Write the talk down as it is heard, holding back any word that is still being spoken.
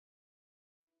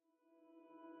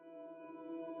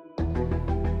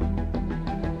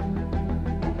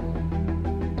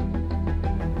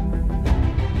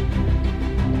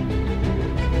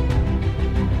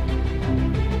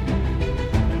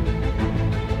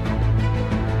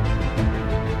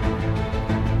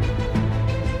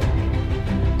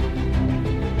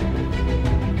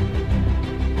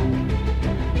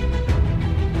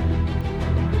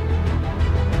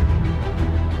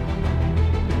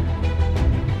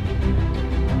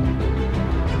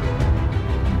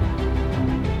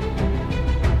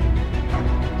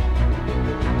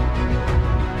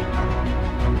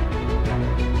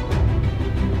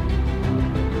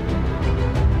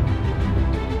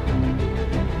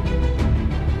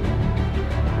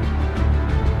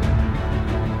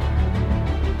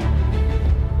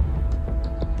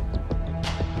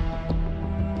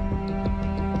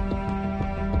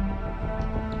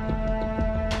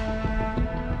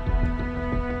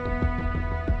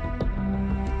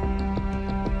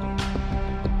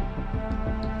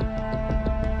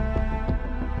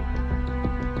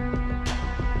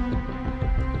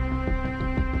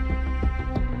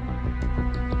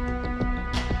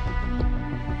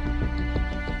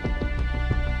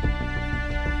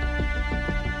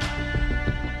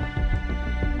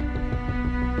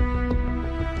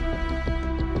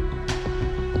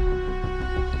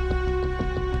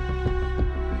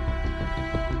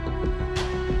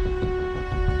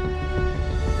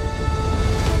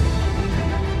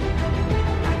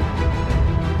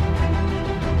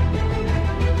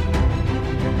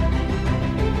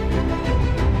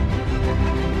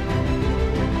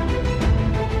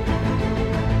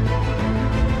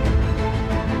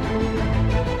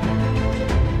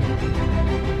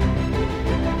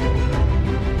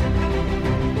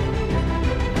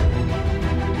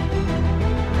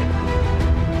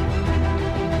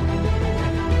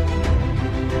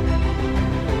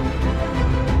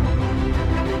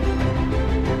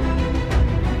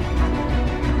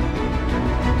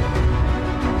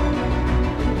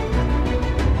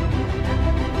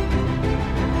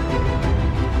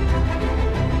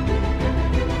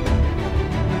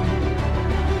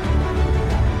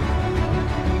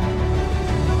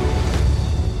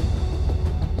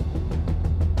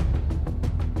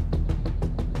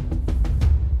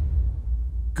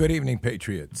Good evening,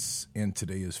 Patriots. And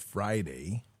today is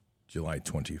Friday, July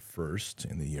 21st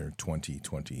in the year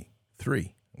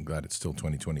 2023. I'm glad it's still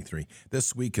 2023.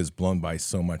 This week has blown by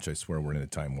so much, I swear we're in a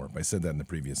time warp. I said that in the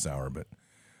previous hour, but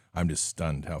I'm just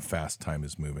stunned how fast time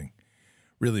is moving.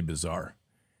 Really bizarre.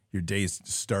 Your days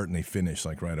start and they finish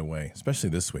like right away, especially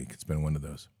this week. It's been one of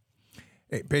those.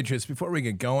 Hey, Patriots, before we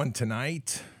get going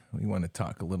tonight, we want to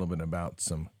talk a little bit about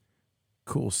some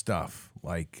cool stuff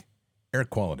like air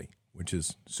quality, which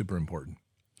is super important.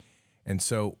 And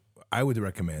so I would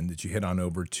recommend that you head on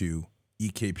over to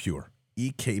EK Pure,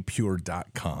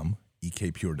 ekpure.com,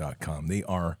 ekpure.com. They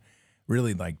are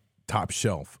really like top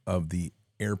shelf of the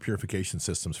air purification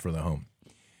systems for the home.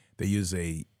 They use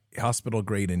a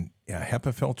hospital-grade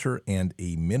HEPA filter and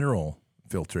a mineral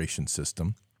filtration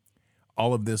system.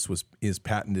 All of this is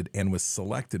patented and was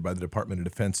selected by the Department of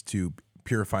Defense to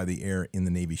purify the air in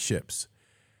the Navy ships.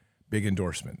 Big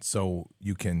endorsement. So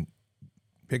you can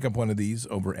pick up one of these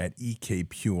over at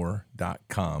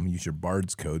ekpure.com. Use your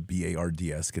BARDS code,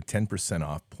 BARDS, get 10%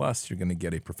 off. Plus, you're going to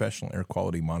get a professional air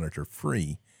quality monitor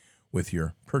free with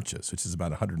your purchase, which is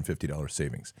about $150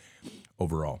 savings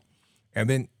overall. And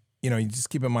then, you just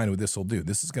keep in mind what this will do.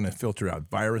 This is going to filter out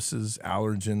viruses,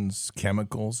 allergens,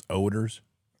 chemicals, odors,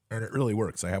 and it really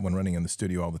works. I have one running in the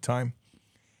studio all the time,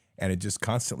 and it just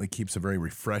constantly keeps a very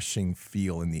refreshing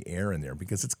feel in the air in there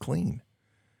because it's clean.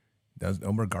 There's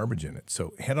no more garbage in it.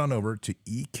 So head on over to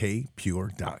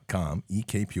ekpure.com,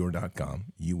 ekpure.com.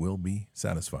 You will be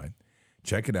satisfied.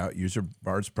 Check it out. Use your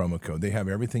BARDS promo code. They have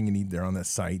everything you need there on that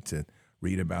site to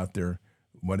read about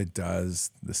what it does,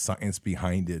 the science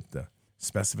behind it, the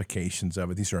specifications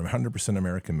of it. These are 100%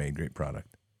 American-made, great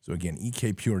product. So again,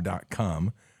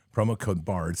 ekpure.com, promo code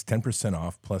BARDS, 10%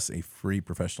 off, plus a free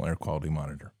professional air quality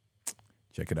monitor.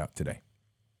 Check it out today.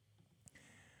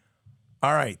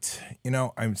 All right.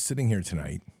 I'm sitting here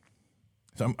tonight.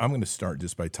 So I'm going to start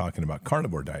just by talking about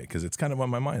carnivore diet because it's kind of on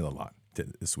my mind a lot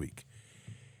this week.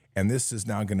 And this is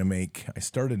now going to I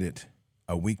started it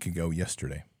a week ago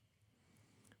yesterday.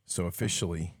 So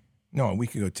officially, no, a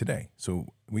week ago today. So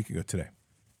a week ago today.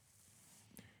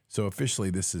 So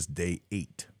officially this is day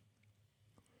 8.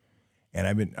 And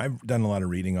I've done a lot of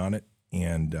reading on it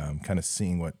and kind of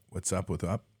seeing what's up with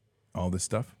all this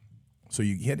stuff. So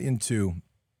you get into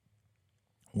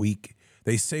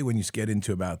they say when you get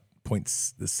into about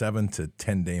the 7 to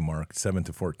 10 day mark, 7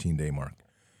 to 14 day mark,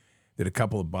 that a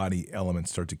couple of body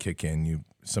elements start to kick in.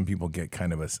 Some people get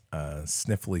kind of a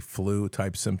sniffly flu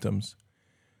type symptoms.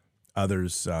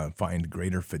 Others find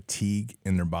greater fatigue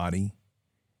in their body.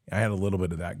 I had a little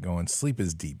bit of that going. Sleep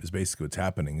is deep is basically what's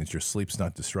happening is your sleep's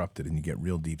not disrupted and you get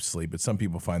real deep sleep. But some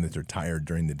people find that they're tired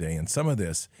during the day. And some of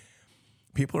this,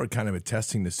 people are kind of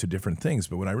attesting this to different things.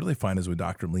 But what I really find is what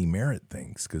Dr. Lee Merritt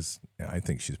thinks, because I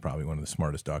think she's probably one of the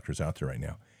smartest doctors out there right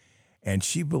now. And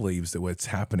she believes that what's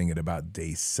happening at about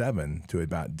day 7 to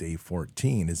about day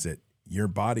 14 is that your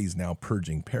body's now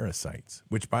purging parasites,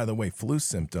 which, by the way, flu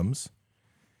symptoms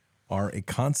are a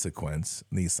consequence.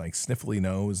 These like sniffly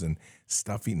nose and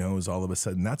stuffy nose, all of a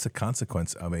sudden, that's a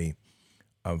consequence of a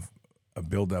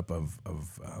buildup of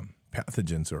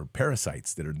pathogens or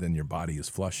parasites that are then your body is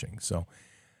flushing. So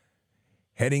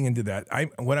heading into that,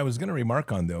 what I was going to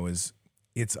remark on though is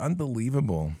it's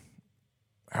unbelievable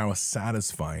how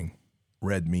satisfying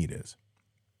red meat is.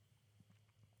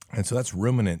 And so that's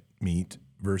ruminant meat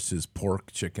versus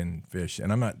pork, chicken, fish.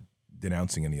 And I'm not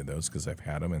denouncing any of those because I've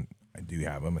had them and I do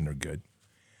have them and they're good.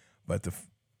 But the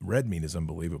red meat is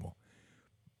unbelievable.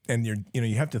 And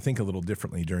you have to think a little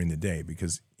differently during the day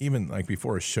because even like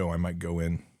before a show, I might go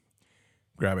in,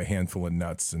 grab a handful of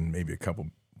nuts and maybe a couple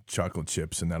chocolate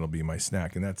chips, and that'll be my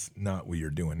snack. And that's not what you're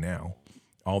doing now.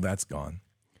 All that's gone.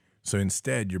 So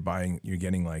instead, you're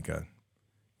getting like you're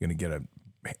going to get a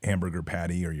hamburger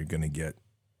patty, or you're going to get,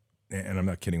 and I'm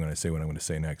not kidding when I say what I'm going to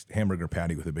say next, hamburger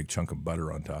patty with a big chunk of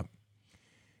butter on top.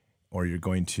 Or you're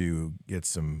going to get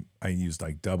I used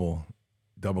like double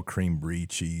cream brie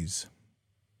cheese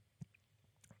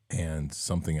and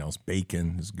something else.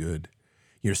 Bacon is good.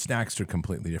 Your snacks are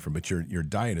completely different, but your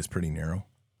diet is pretty narrow.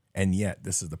 And yet,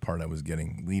 this is the part I was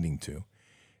leading to.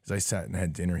 As I sat and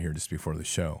had dinner here just before the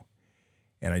show,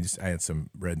 and I had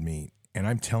some red meat, and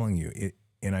I'm telling you,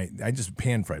 I just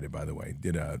pan fried it, by the way.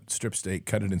 Did a strip steak,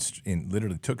 cut it in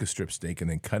literally took a strip steak and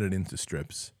then cut it into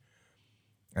strips,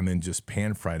 and then just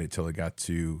pan fried it till it got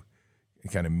to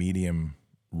kind of medium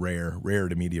rare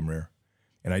to medium rare,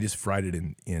 and I just fried it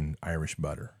in Irish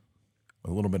butter,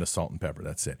 with a little bit of salt and pepper.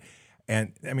 That's it.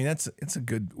 And I mean, it's a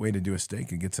good way to do a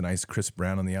steak. It gets a nice crisp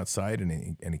brown on the outside,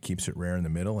 and it keeps it rare in the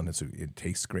middle, and it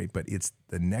tastes great. But it's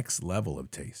the next level of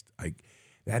taste.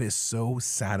 That is so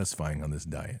satisfying on this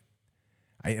diet.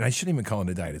 And I shouldn't even call it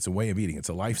a diet. It's a way of eating. It's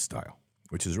a lifestyle,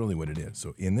 which is really what it is.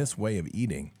 So in this way of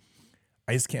eating,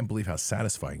 I just can't believe how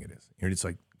satisfying it is. It's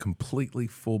like completely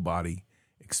full body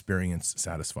experience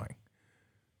satisfying,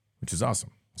 which is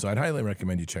awesome. So I'd highly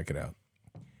recommend you check it out.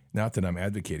 Not that I'm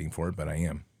advocating for it, but I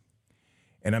am.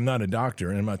 And I'm not a doctor,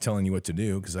 and I'm not telling you what to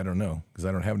do because I don't know, because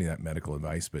I don't have any of that medical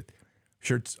advice. But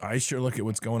I sure look at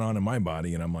what's going on in my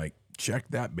body, and I'm like, check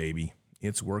that, baby.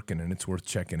 It's working, and it's worth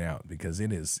checking out because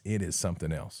it is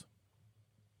something else.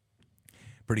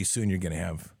 Pretty soon you're going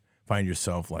to find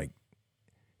yourself like,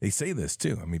 they say this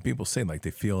too. I mean, people say like they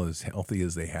feel as healthy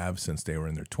as they have since they were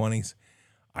in their 20s.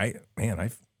 I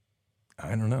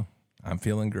don't know. I'm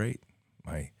feeling great.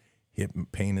 My hip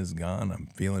pain is gone. I'm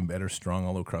feeling better, strong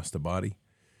all across the body.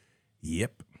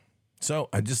 Yep. So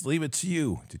I just leave it to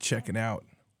you to check it out.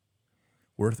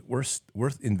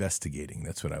 Worth investigating.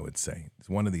 That's what I would say. It's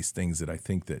one of these things that I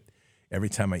think that every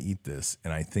time I eat this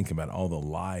and I think about all the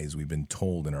lies we've been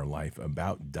told in our life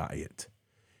about diet.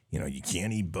 You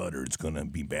can't eat butter. It's going to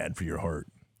be bad for your heart.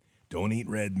 Don't eat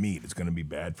red meat. It's going to be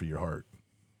bad for your heart.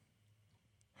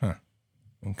 Huh.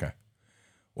 Okay.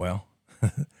 Well,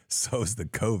 so's the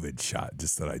COVID shot,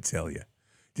 just that I tell you.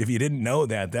 If you didn't know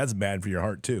that, that's bad for your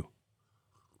heart too.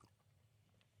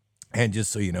 And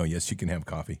just so you know, yes, you can have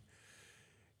coffee.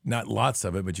 Not lots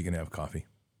of it, but you can have coffee.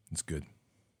 It's good.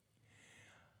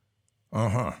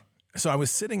 So I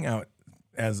was sitting out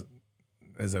as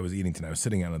I was eating tonight. I was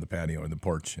sitting out on the patio or the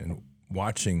porch and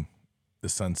watching the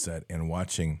sunset and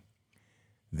watching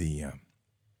the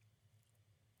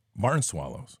barn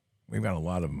swallows. We've got a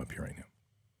lot of them up here right now.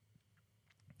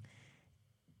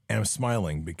 And I'm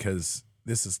smiling because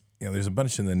this is, there's a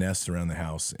bunch in the nests around the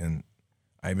house, and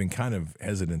I've been kind of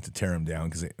hesitant to tear them down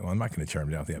because, I'm not going to tear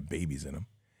them down if they have babies in them.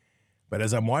 But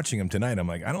as I'm watching them tonight, I'm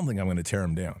like, I don't think I'm going to tear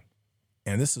them down.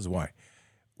 And this is why.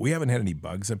 We haven't had any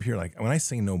bugs up here. Like, when I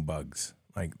say no bugs,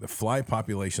 like the fly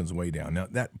population's way down. Now,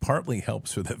 that partly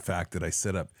helps with the fact that I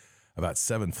set up about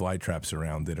 7 fly traps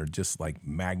around that are just like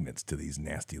magnets to these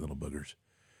nasty little boogers.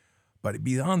 But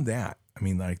beyond that, I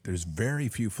mean, like, there's very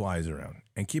few flies around.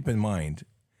 And keep in mind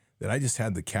that I just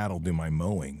had the cattle do my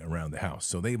mowing around the house.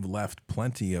 So they've left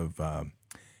plenty of,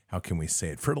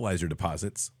 fertilizer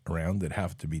deposits around that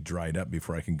have to be dried up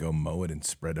before I can go mow it and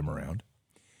spread them around.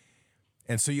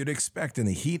 And so you'd expect in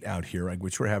the heat out here, like,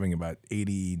 which we're having about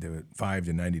 85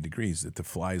 to 90 degrees, that the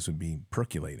flies would be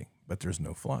percolating, but there's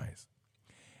no flies.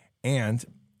 And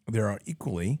there are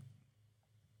equally,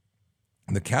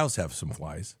 the cows have some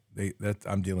flies.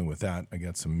 I'm dealing with that. I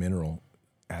got some mineral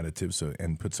additives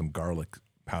and put some garlic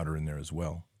powder in there as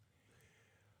well.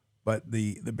 But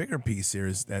the bigger piece here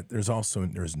is that there's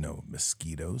no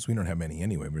mosquitoes. We don't have any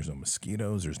anyway. There's no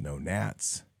mosquitoes. There's no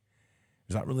gnats.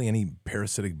 There's not really any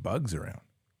parasitic bugs around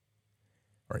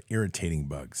or irritating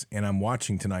bugs. And I'm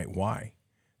watching tonight why.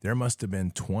 There must have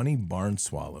been 20 barn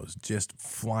swallows just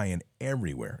flying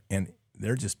everywhere. And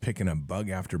they're just picking up bug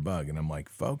after bug. And I'm like,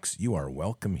 folks, you are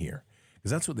welcome here.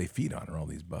 Because that's what they feed on, are all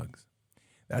these bugs.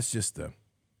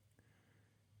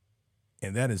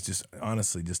 And that is just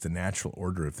honestly just a natural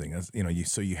order of things.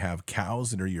 So you have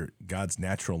cows that are God's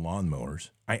natural lawnmowers.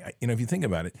 If you think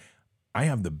about it, I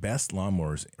have the best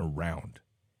lawnmowers around.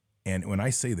 And when I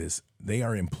say this, they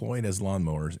are employed as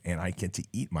lawnmowers, and I get to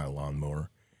eat my lawnmower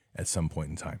at some point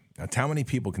in time. Now, how many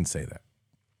people can say that?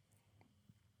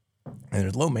 And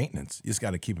there's low maintenance. You just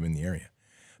got to keep them in the area.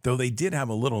 Though they did have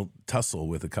a little tussle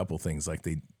with a couple things, like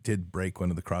they did break one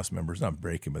of the cross members, not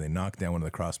break it, but they knocked down one of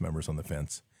the cross members on the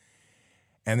fence.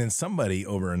 And then somebody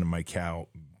over in my cow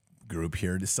group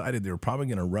here decided they were probably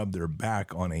going to rub their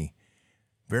back on a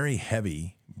very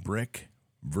heavy brick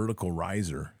vertical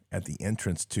riser at the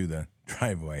entrance to the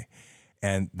driveway.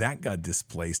 And that got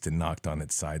displaced and knocked on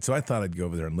its side. So I thought I'd go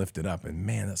over there and lift it up. And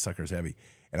man, that sucker's heavy.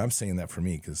 And I'm saying that for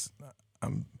me because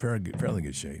I'm fairly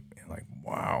good shape. And like,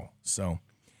 wow. So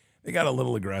they got a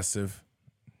little aggressive.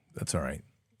 That's all right.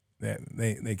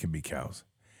 They can be cows.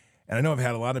 And I know I've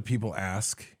had a lot of people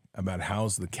ask about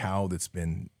how's the cow that's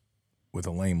been with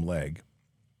a lame leg.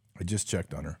 I just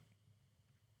checked on her.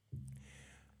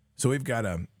 So we've got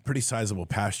a pretty sizable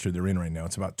pasture they're in right now.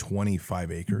 It's about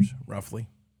 25 acres, roughly,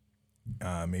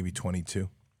 maybe 22.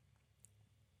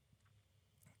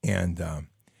 And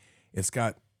it's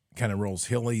got kind of rolls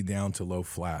hilly down to low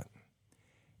flat.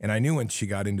 And I knew when she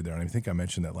got into there, and I think I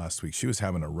mentioned that last week, she was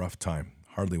having a rough time,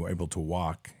 hardly able to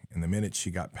walk. And the minute she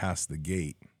got past the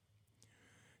gate,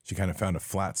 she kind of found a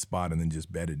flat spot and then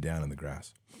just bedded down in the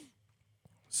grass.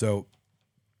 So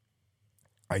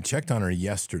I checked on her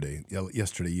yesterday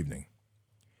evening.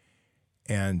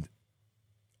 And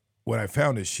what I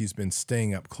found is she's been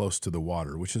staying up close to the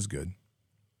water, which is good.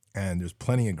 and there's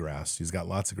plenty of grass. She's got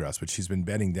lots of grass, but she's been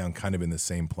bedding down kind of in the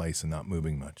same place and not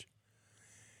moving much.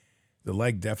 The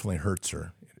leg definitely hurts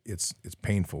her. It's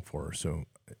painful for her. So,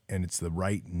 and it's the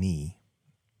right knee.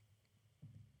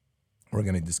 We're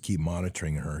going to just keep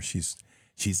monitoring her. She's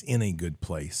in a good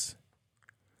place.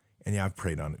 And yeah, I've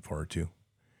prayed on it for her too.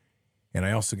 And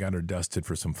I also got her dusted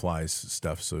for some flies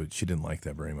stuff, so she didn't like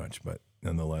that very much. But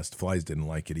nonetheless, the flies didn't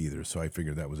like it either, so I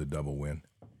figured that was a double win.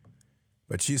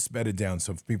 But she's bedded down,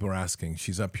 so if people are asking,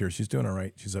 she's up here. She's doing all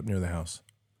right. She's up near the house,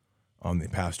 on the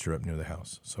pasture up near the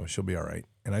house. So she'll be all right.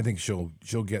 And I think she'll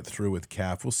get through with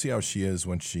calf. We'll see how she is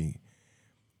when she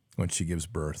gives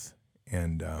birth.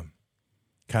 And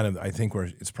kind of, I think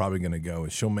where it's probably going to go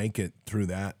is she'll make it through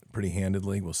that pretty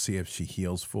handedly. We'll see if she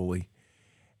heals fully.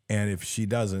 And if she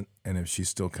doesn't, and if she's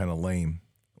still kind of lame,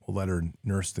 we'll let her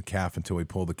nurse the calf until we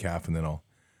pull the calf, and then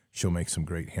she'll make some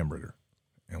great hamburger.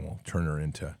 And we'll turn her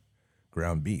into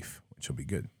ground beef, which will be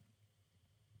good.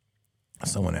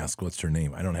 Someone asked, what's her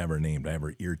name? I don't have her name, but I have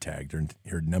her ear tagged.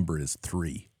 Her number is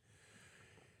 3.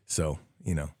 So,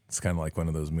 it's kind of like one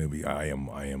of those movies. I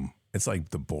am, it's like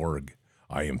the Borg.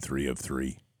 I am 3 of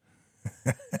 3.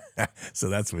 So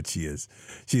that's what she is.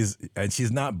 She's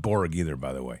not Borg either,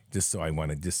 by the way. Just so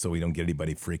we don't get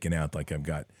anybody freaking out like I've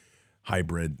got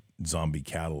hybrid zombie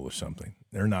cattle or something.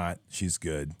 They're not. She's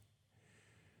good.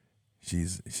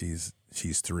 She's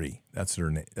 3. That's her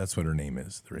name. That's what her name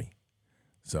is, 3.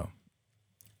 So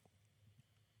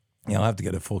yeah, I'll have to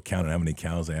get a full count on how many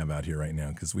cows I have out here right now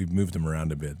because we've moved them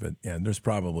around a bit. But yeah, there's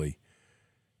probably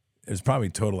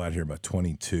total out here about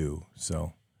 22.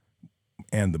 So,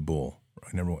 and the bull.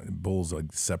 Bull's a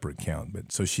separate count,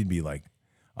 but so she'd be like,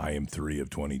 I am 3 of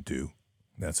 22,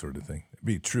 that sort of thing. It'd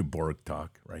be true Borg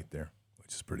talk right there,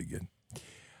 which is pretty good.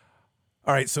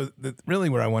 All right, so really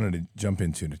what I wanted to jump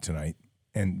into tonight,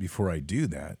 and before I do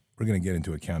that, we're going to get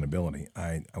into accountability.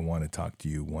 I want to talk to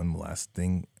you one last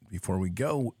thing before we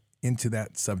go into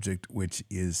that subject, which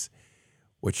is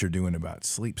what you're doing about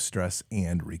sleep, stress,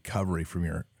 and recovery from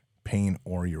your pain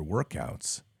or your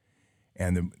workouts.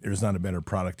 And there's not a better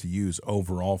product to use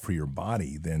overall for your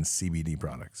body than CBD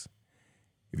products.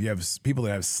 If you have people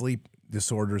that have sleep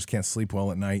disorders, can't sleep well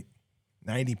at night,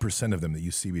 90% of them that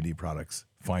use CBD products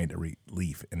find a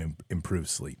relief and improve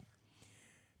sleep.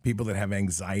 People that have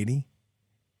anxiety,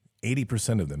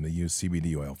 80% of them that use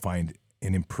CBD oil find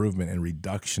an improvement and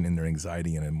reduction in their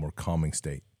anxiety and a more calming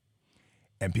state.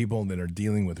 And people that are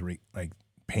dealing with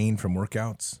pain from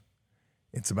workouts,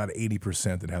 it's about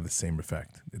 80% that have the same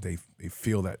effect. They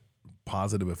feel that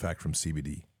positive effect from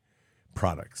CBD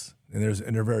products. And there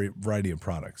are a variety of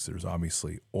products. There's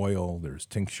obviously oil, there's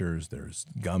tinctures, there's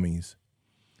gummies,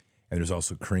 and there's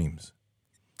also creams.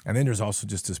 And then there's also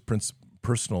just this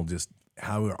personal, just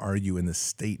how are you in the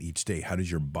state each day? How does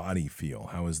your body feel?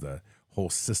 How is the whole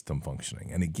system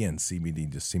functioning? And again, CBD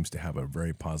just seems to have a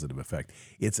very positive effect.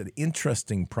 It's an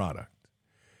interesting product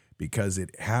because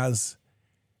it has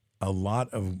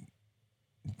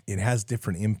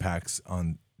different impacts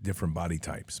on different body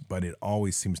types, but it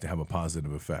always seems to have a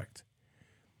positive effect.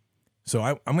 So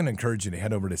I'm going to encourage you to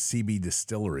head over to CB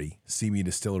Distillery,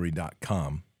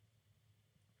 cbdistillery.com.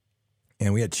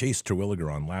 And we had Chase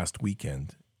Terwilliger on last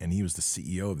weekend, and he was the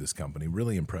CEO of this company.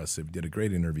 Really impressive. Did a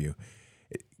great interview.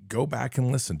 Go back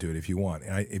and listen to it if you want.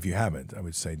 And if you haven't, I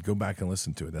would say go back and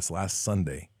listen to it. That's last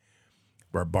Sunday.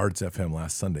 Bards FM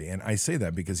last Sunday. And I say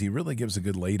that because he really gives a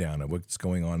good laydown of what's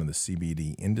going on in the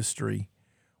CBD industry,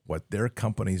 what their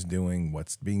company's doing,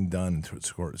 what's being done,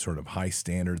 sort of high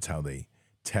standards, how they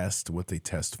test, what they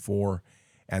test for,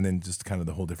 and then just kind of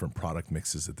the whole different product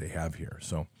mixes that they have here.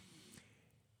 So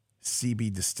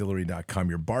cbdistillery.com.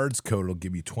 Your Bards code will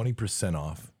give you 20%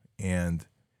 off, and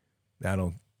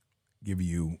that'll give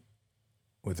you,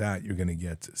 with that, you're going to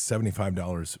get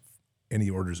 $75. Any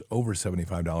orders over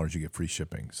 $75, you get free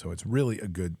shipping. So it's really a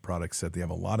good product set. They have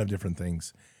a lot of different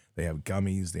things. They have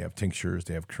gummies, they have tinctures,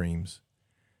 they have creams.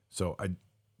 So I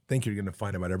think you're going to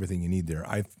find about everything you need there.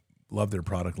 I love their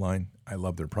product line. I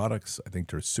love their products. I think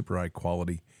they're super high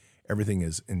quality. Everything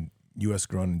is in U.S.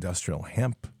 grown industrial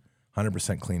hemp,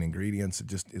 100% clean ingredients. It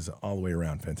just is all the way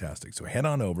around fantastic. So head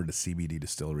on over to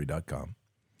cbddistillery.com.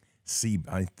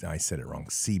 I said it wrong.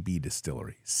 CB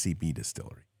Distillery,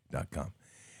 cbdistillery.com.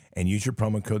 And use your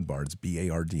promo code BARDS,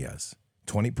 BARDS,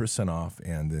 20% off,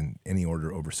 and then any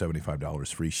order over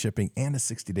 $75 free shipping and a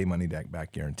 60-day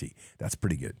money-back guarantee. That's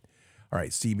pretty good. All right,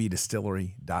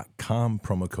 cbdistillery.com,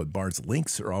 promo code BARDS.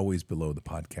 Links are always below the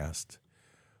podcast,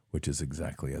 which is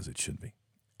exactly as it should be.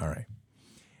 All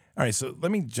right, so let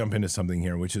me jump into something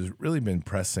here, which has really been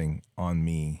pressing on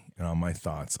me and on my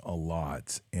thoughts a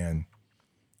lot, and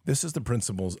this is the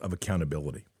principles of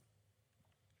accountability.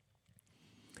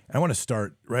 I want to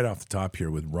start right off the top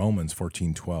here with Romans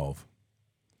 14:12,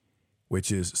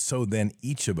 which is, so then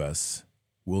each of us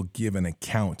will give an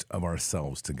account of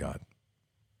ourselves to God.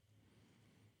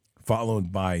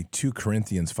 Followed by 2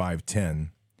 Corinthians 5:10,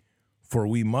 for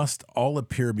we must all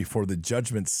appear before the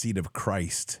judgment seat of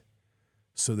Christ,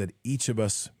 so that each of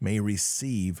us may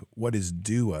receive what is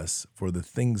due us for the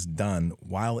things done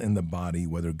while in the body,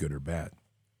 whether good or bad.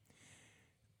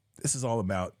 This is all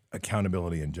about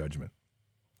accountability and judgment.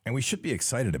 And we should be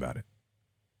excited about it.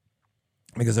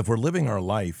 Because if we're living our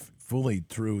life fully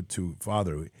through to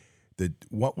Father, that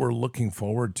what we're looking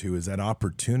forward to is that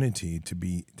opportunity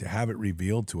to have it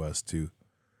revealed to us, to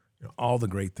all the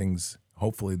great things,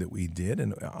 hopefully, that we did,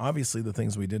 and obviously the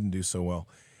things we didn't do so well.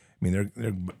 I mean,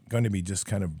 they're going to be just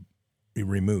kind of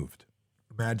removed.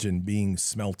 Imagine being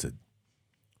smelted,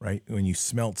 right? When you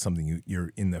smelt something,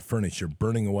 you're in the furnace, you're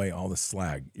burning away all the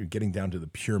slag. You're getting down to the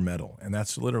pure metal, and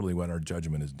that's literally what our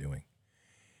judgment is doing.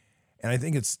 And I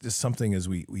think it's just something as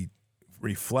we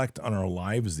reflect on our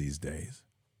lives these days,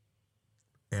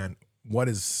 and what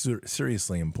is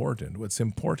seriously important. What's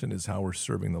important is how we're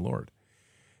serving the Lord.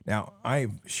 Now,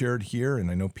 I've shared here, and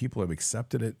I know people have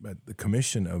accepted it, but the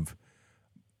commission of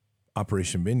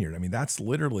Operation Vineyard, I mean, that's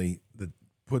literally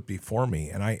put before me.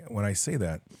 And when I say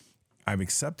that, I've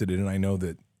accepted it, and I know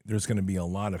that there's going to be a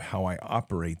lot of how I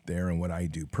operate there and what I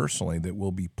do personally that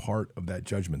will be part of that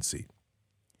judgment seat.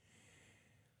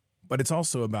 But it's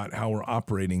also about how we're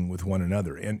operating with one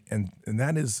another, and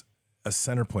that is a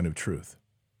center point of truth.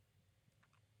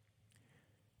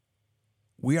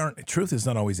 Truth is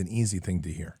not always an easy thing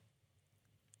to hear.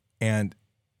 And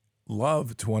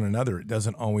love to one another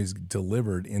doesn't always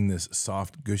delivered in this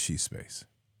soft, gushy space.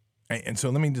 And so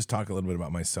let me just talk a little bit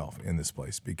about myself in this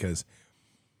place, because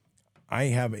I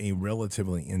have a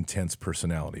relatively intense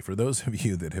personality. For those of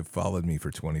you that have followed me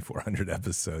for 2,400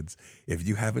 episodes, if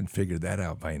you haven't figured that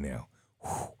out by now,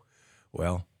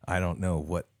 well, I don't know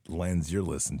what lens you're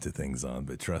listening to things on,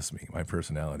 but trust me, my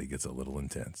personality gets a little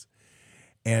intense.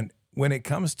 And when it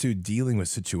comes to dealing with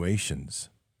situations,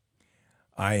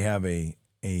 I have a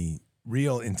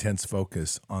real intense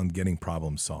focus on getting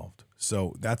problems solved.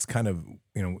 So that's kind of,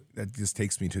 that just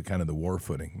takes me to kind of the war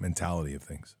footing mentality of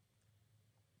things.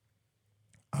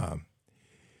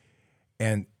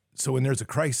 And so when there's a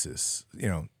crisis,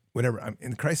 whatever,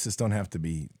 and crisis don't have to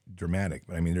be dramatic,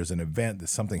 but I mean, there's an event that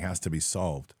something has to be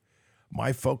solved.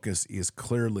 My focus is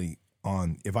clearly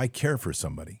on, if I care for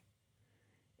somebody,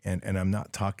 and I'm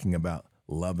not talking about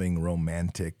loving,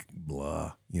 romantic,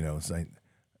 blah,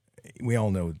 we all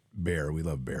know Bear. We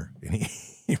love Bear. And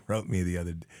he wrote me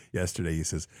yesterday. He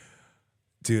says,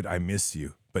 dude, I miss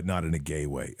you, but not in a gay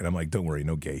way. And I'm like, don't worry,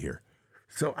 no gay here.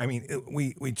 So, I mean,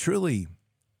 we truly,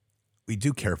 we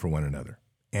do care for one another,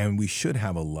 and we should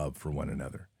have a love for one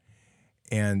another.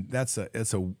 And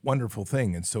it's a wonderful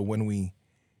thing. And so when we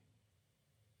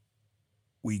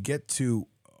get to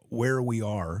where we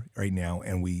are right now,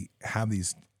 and we have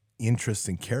these interests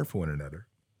and care for one another,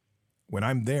 when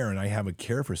I'm there and I have a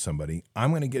care for somebody,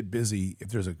 I'm going to get busy, if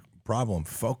there's a problem,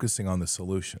 focusing on the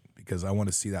solution, because I want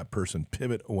to see that person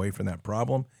pivot away from that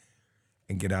problem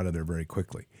and get out of there very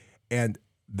quickly. And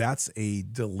that's a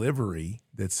delivery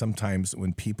that sometimes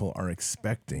when people are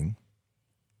expecting,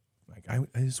 like, I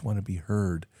just want to be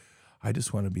heard. I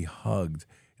just want to be hugged.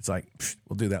 It's like,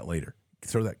 we'll do that later.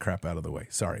 Throw that crap out of the way.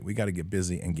 Sorry, we got to get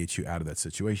busy and get you out of that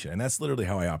situation. And that's literally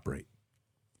how I operate.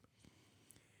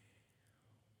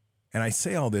 And I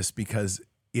say all this because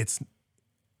it's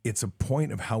a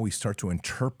point of how we start to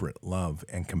interpret love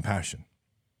and compassion.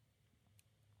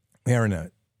 We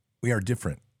are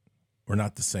different. We're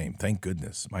not the same. Thank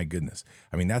goodness. My goodness.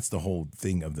 I mean, that's the whole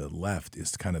thing of the left,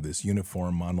 is kind of this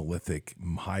uniform, monolithic,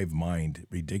 hive mind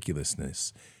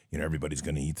ridiculousness. Everybody's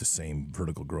going to eat the same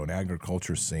vertical grown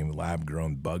agriculture, same lab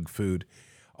grown bug food,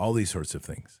 all these sorts of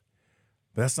things.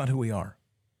 But that's not who we are.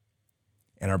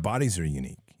 And our bodies are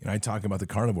unique. I talk about the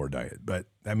carnivore diet, but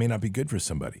that may not be good for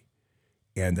somebody.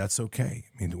 And that's okay.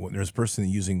 I mean, there's a person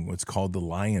using what's called the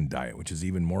lion diet, which is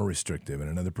even more restrictive.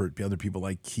 And other people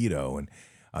like keto, and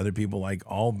other people like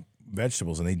all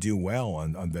vegetables, and they do well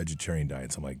on vegetarian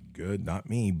diets. I'm like, good, not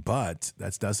me, but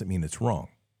that doesn't mean it's wrong.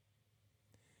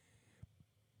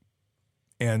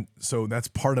 And so that's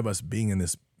part of us being in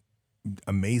this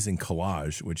amazing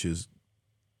collage,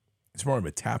 it's more of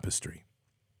a tapestry,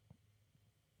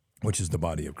 which is the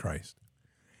body of Christ.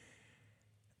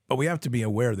 But we have to be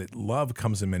aware that love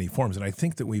comes in many forms. And I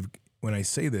think that when I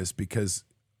say this, because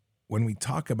when we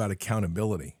talk about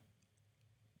accountability,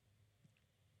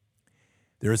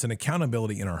 there is an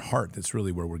accountability in our heart that's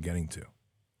really where we're getting to.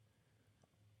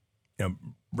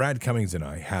 Brad Cummings and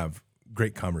I have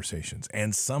great conversations.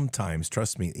 And sometimes,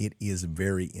 trust me, it is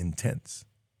very intense.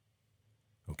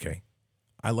 Okay?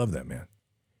 I love that man.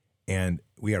 And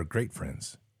we are great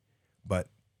friends. But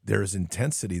there's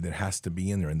intensity that has to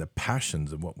be in there and the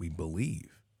passions of what we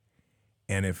believe.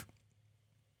 And if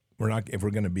we're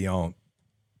going to be all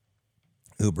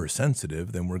uber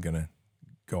sensitive, then we're going to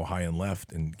go high and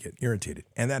left and get irritated.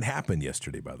 And that happened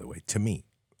yesterday, by the way, to me.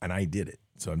 And I did it.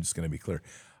 So I'm just going to be clear.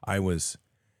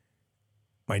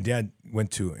 My dad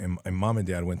went to, and my mom and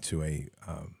dad went to a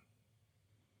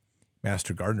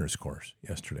Master Gardener's course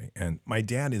yesterday. And my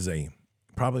dad is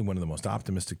probably one of the most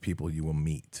optimistic people you will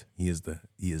meet. He is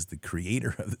the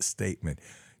creator of the statement,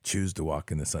 choose to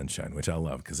walk in the sunshine, which I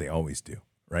love because they always do,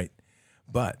 right?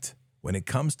 But when it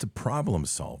comes to problem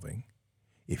solving,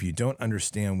 if you don't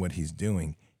understand what he's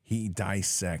doing, he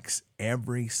dissects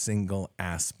every single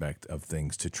aspect of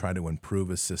things to try to improve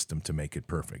a system to make it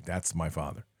perfect. That's my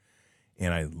father.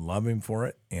 And I love him for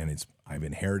it, and I've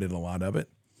inherited a lot of it.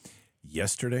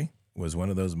 Yesterday was one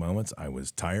of those moments. I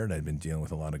was tired. I'd been dealing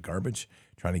with a lot of garbage,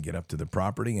 trying to get up to the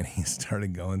property, and he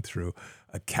started going through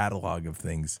a catalog of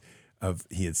things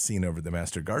he had seen over the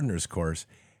Master Gardener's course.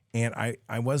 And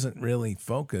I wasn't really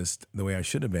focused the way I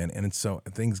should have been. And so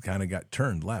things kind of got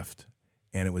turned left.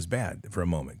 And it was bad for a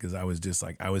moment because I was just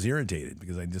like, I was irritated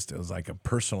because it was like a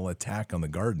personal attack on the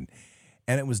garden.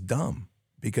 And it was dumb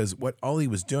because all he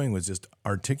was doing was just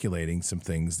articulating some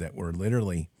things that were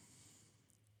literally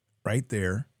right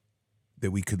there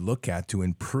that we could look at to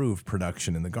improve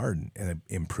production in the garden and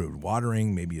improved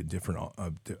watering, maybe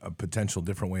a potential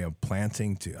different way of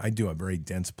planting. I do a very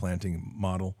dense planting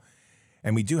model.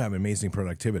 And we do have amazing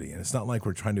productivity. And it's not like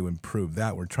we're trying to improve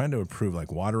that. We're trying to improve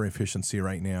like water efficiency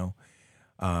right now,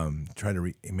 try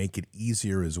to make it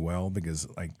easier as well because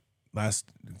like last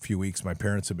few weeks, my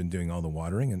parents have been doing all the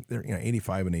watering and they're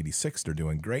 85 and 86. They're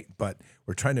doing great, but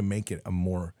we're trying to make it a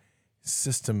more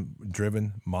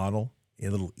system-driven model, a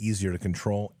little easier to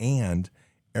control, and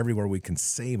everywhere we can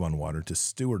save on water to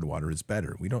steward water is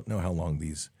better. We don't know how long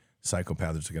these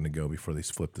psychopaths are going to go before they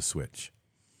flip the switch.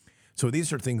 So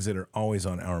these are things that are always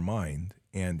on our mind.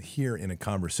 And here in a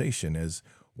conversation, as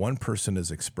one person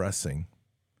is expressing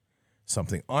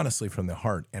something honestly from the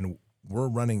heart, and we're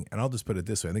running, and I'll just put it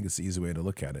this way, I think it's the easy way to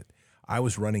look at it. I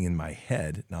was running in my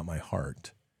head, not my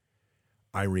heart.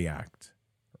 I react,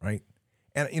 right?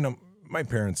 And, my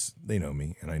parents, they know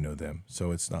me, and I know them.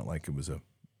 So it's not like it was a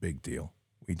big deal.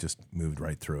 We just moved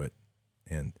right through it.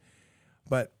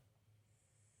 But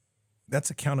that's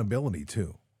accountability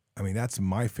too. I mean, that's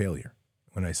my failure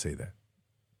when I say that.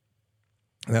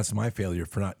 That's my failure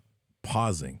for not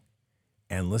pausing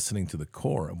and listening to the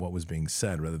core of what was being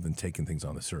said rather than taking things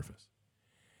on the surface.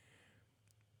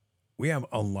 We have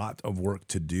a lot of work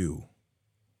to do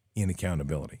in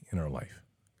accountability in our life.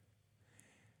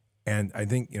 And I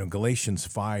think, Galatians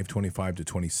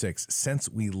 5:25-26, since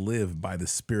we live by the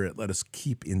Spirit, let us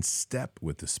keep in step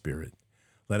with the Spirit.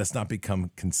 Let us not become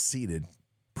conceited,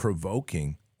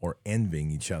 provoking, or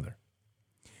envying each other.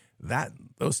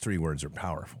 Those three words are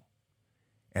powerful.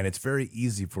 And it's very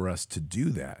easy for us to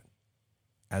do that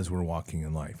as we're walking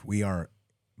in life. We are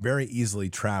very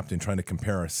easily trapped in trying to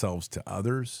compare ourselves to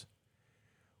others.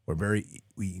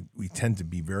 We tend to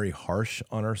be very harsh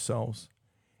on ourselves,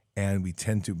 and we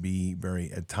tend to be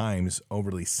at times,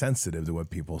 overly sensitive to what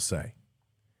people say.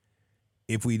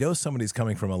 If we know somebody's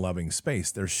coming from a loving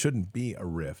space, there shouldn't be a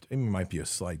rift. It might be a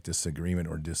slight disagreement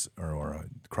or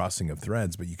a crossing of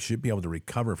threads, but you should be able to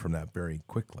recover from that very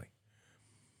quickly.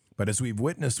 But as we've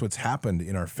witnessed what's happened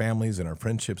in our families and our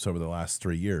friendships over the last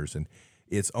 3 years, and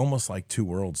it's almost like two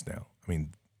worlds now. I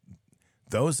mean,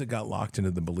 those that got locked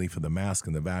into the belief of the mask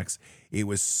and the vax, it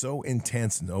was so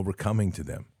intense and overcoming to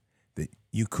them that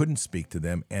you couldn't speak to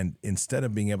them. And instead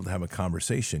of being able to have a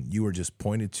conversation, you were just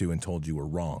pointed to and told you were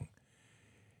wrong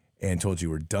and told you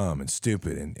were dumb and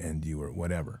stupid and you were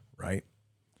whatever, right?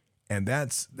 And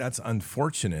that's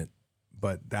unfortunate,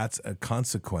 but that's a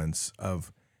consequence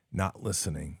of not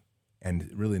listening and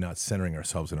really not centering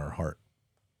ourselves in our heart.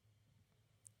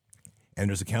 And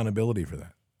there's accountability for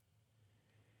that.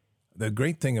 The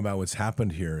great thing about what's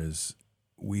happened here is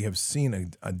we have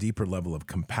seen a deeper level of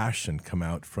compassion come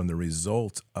out from the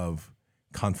result of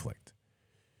conflict.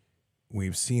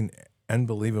 We've seen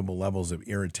unbelievable levels of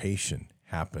irritation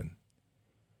happen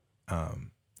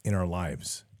in our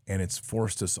lives, and it's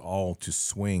forced us all to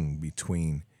swing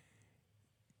between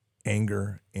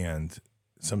anger and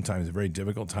sometimes a very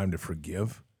difficult time to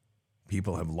forgive.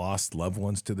 People have lost loved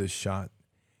ones to this shot,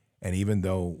 and even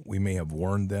though we may have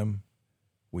warned them,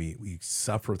 we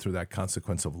suffer through that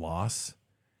consequence of loss.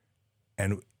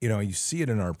 And, you see it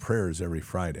in our prayers every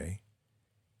Friday.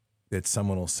 that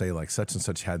someone will say, like, such and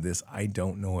such had this. I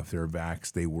don't know if they're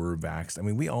vaxxed. They were vaxxed. I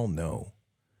mean, we all know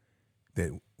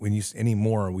that when you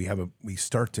anymore, we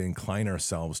start to incline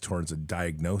ourselves towards a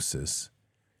diagnosis,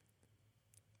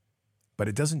 but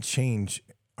it doesn't change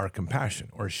our compassion,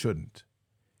 or it shouldn't.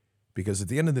 Because at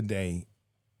the end of the day,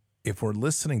 if we're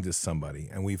listening to somebody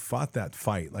and we fought that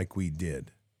fight like we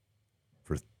did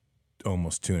for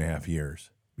almost 2.5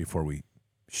 years before we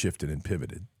shifted and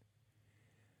pivoted,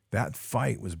 that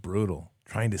fight was brutal,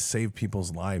 trying to save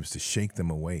people's lives, to shake them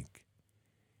awake.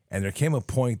 And there came a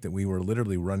point that we were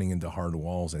literally running into hard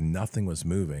walls and nothing was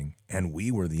moving, and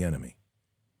we were the enemy.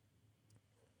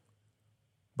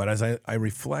 But as I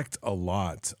reflect a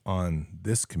lot on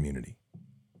this community,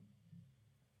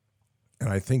 and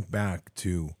I think back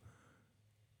to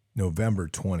November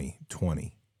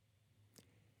 2020,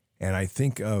 and I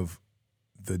think of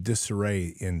the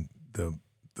disarray in the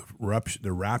rupture,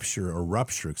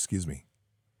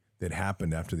 that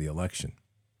happened after the election.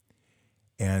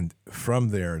 And from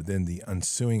there, then the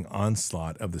ensuing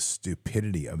onslaught of the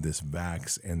stupidity of this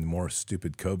vax and more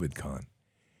stupid COVID con.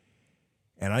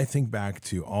 And I think back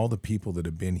to all the people that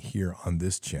have been here on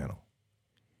this channel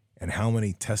and how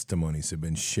many testimonies have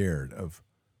been shared of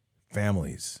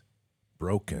families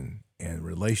broken and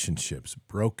relationships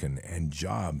broken and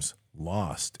jobs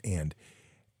lost and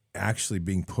actually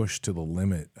being pushed to the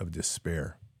limit of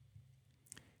despair.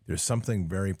 There's something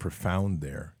very profound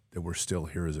there that we're still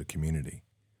here as a community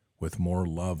with more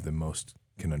love than most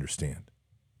can understand.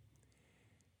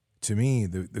 To me,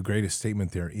 the greatest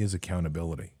statement there is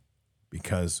accountability,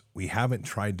 because we haven't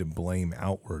tried to blame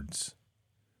outwards.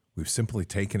 We've simply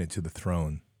taken it to the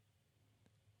throne,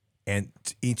 and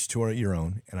each to your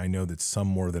own. And I know that some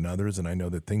more than others, and I know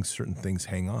that certain things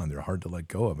hang on. They're hard to let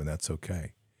go of, and that's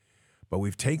okay. But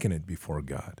we've taken it before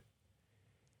God.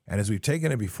 And as we've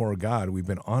taken it before God, we've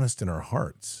been honest in our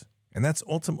hearts. And that's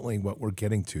ultimately what we're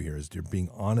getting to here, is you're being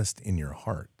honest in your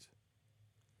heart.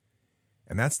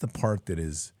 And that's the part that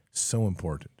is so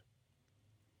important.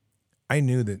 I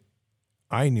knew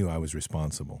I was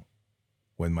responsible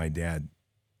when my dad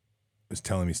was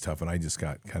telling me stuff, and I just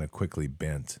got kind of quickly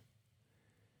bent.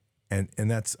 And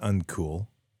that's uncool,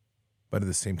 but at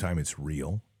the same time, it's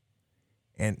real.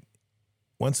 And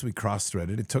once we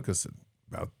cross-threaded, it took us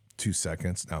about 2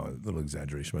 seconds, now a little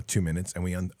exaggeration, about 2 minutes, and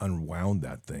we unwound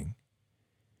that thing,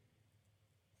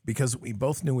 because we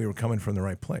both knew we were coming from the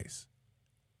right place.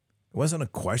 It wasn't a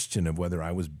question of whether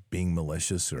I was being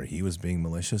malicious or he was being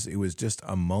malicious. It was just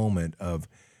a moment of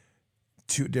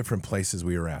two different places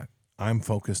we were at. I'm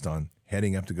focused on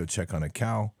heading up to go check on a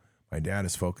cow. My dad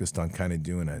is focused on kind of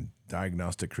doing a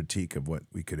diagnostic critique of what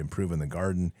we could improve in the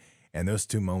garden, and those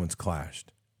two moments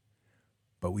clashed.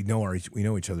 But we know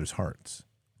each other's hearts.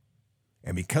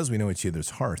 And because we know each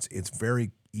other's hearts, it's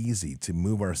very easy to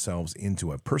move ourselves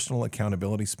into a personal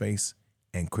accountability space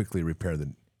and quickly repair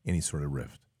any sort of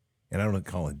rift. And I don't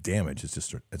call it damage. It's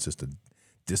just a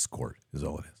discord is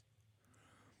all it is.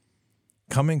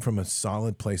 Coming from a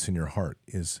solid place in your heart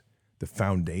is the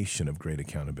foundation of great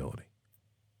accountability.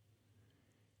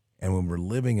 And when we're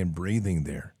living and breathing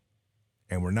there,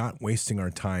 and we're not wasting our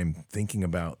time thinking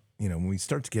about, when we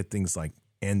start to get things like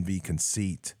envy,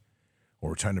 conceit, or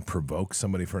we're trying to provoke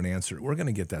somebody for an answer, we're going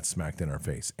to get that smacked in our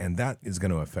face. And that is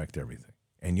going to affect everything.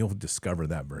 And you'll discover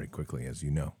that very quickly, as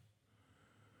you know.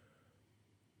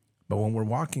 But when we're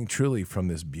walking truly from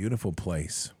this beautiful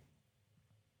place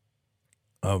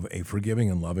of a forgiving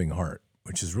and loving heart,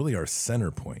 which is really our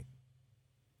center point,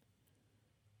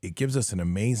 it gives us an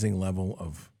amazing level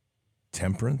of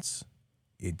temperance.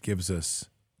 It gives us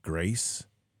grace.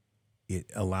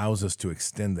 It allows us to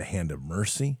extend the hand of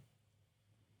mercy.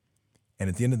 And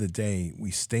at the end of the day,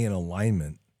 we stay in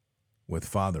alignment with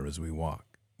Father as we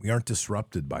walk. We aren't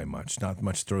disrupted by much. Not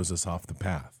much throws us off the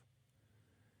path.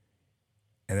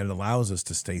 And it allows us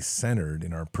to stay centered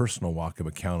in our personal walk of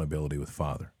accountability with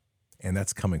Father. And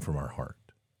that's coming from our heart.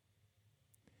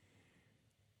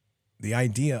 The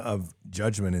idea of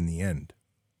judgment in the end,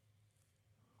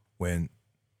 when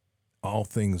all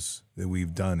things that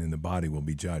we've done in the body will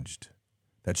be judged,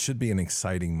 that should be an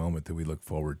exciting moment that we look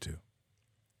forward to.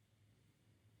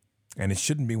 And it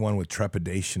shouldn't be one with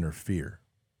trepidation or fear,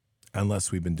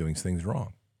 unless we've been doing things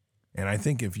wrong. And I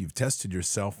think if you've tested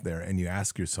yourself there and you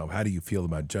ask yourself, how do you feel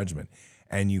about judgment?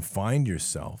 And you find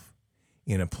yourself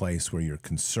in a place where you're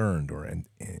concerned or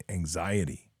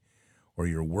anxiety or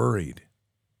you're worried,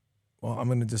 well, I'm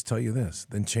going to just tell you this,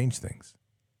 then change things.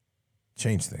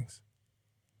 Change things.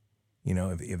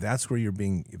 If that's where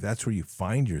if that's where you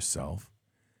find yourself,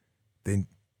 then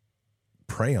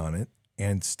pray on it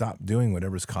and stop doing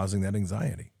whatever's causing that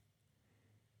anxiety.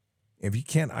 If you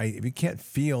can't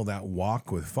feel that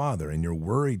walk with Father and you're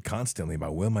worried constantly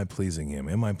about, well, am I pleasing him?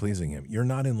 Am I pleasing him? You're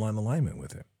not in alignment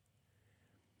with him.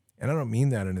 And I don't mean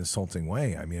that in an insulting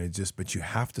way. I mean, but you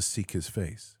have to seek his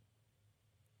face.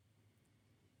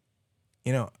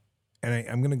 You know, and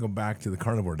I'm going to go back to the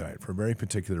carnivore diet for a very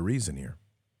particular reason here.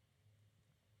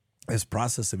 This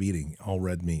process of eating all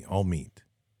red meat, all meat,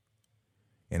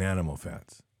 and animal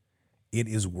fats, it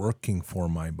is working for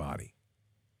my body.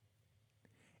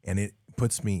 And it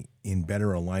puts me in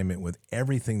better alignment with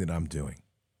everything that I'm doing.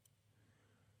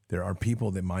 There are people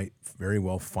that might very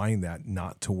well find that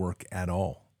not to work at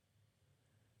all.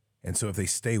 And so if they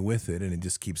stay with it and it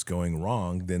just keeps going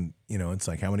wrong, then, it's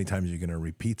like how many times you're going to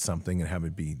repeat something and have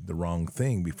it be the wrong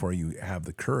thing before you have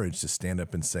the courage to stand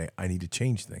up and say, I need to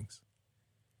change things.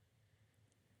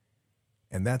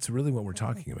 And that's really what we're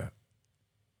talking about.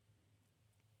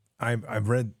 I've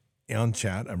read on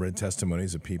chat, I've read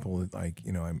testimonies of people that I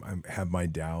have my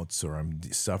doubts, or I'm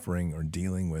suffering or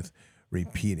dealing with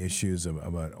repeat issues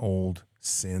of an old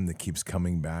sin that keeps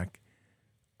coming back.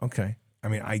 Okay. I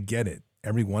mean, I get it.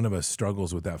 Every one of us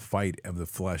struggles with that fight of the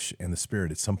flesh and the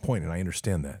spirit at some point, and I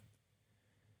understand that.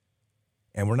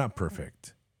 And we're not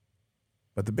perfect.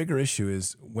 But the bigger issue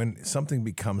is when something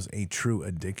becomes a true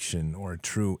addiction or a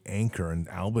true anchor and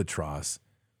albatross,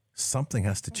 something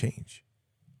has to change.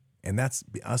 And that's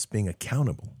us being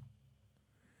accountable.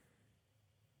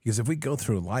 Because if we go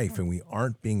through life and we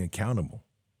aren't being accountable,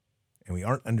 and we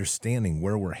aren't understanding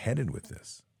where we're headed with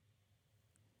this,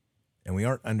 and we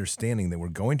aren't understanding that we're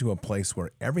going to a place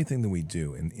where everything that we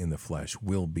do in the flesh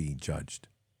will be judged,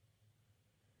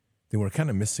 then we're kind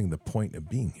of missing the point of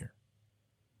being here.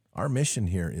 Our mission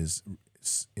here is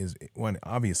one,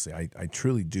 obviously, I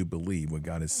truly do believe what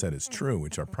God has said is true,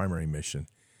 which our primary mission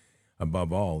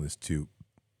above all is to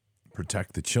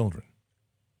protect the children.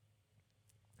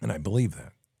 And I believe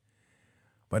that.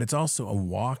 But it's also a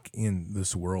walk in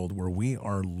this world where we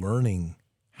are learning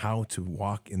how to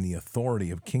walk in the authority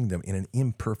of kingdom in an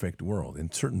imperfect world.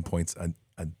 In certain points,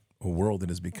 a world that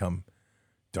has become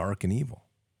dark and evil.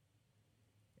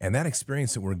 And that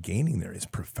experience that we're gaining there is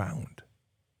profound,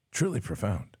 truly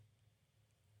profound.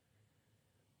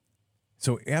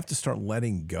 So you have to start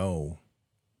letting go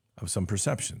of some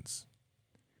perceptions.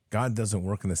 God doesn't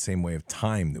work in the same way of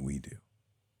time that we do.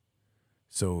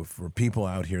 So for people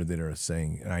out here that are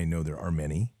saying, and I know there are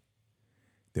many,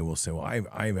 they will say, well,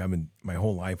 I haven't, my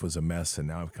whole life was a mess and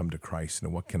now I've come to Christ,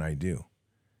 and what can I do?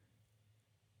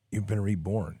 You've been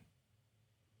reborn.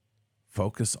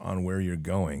 Focus on where you're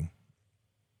going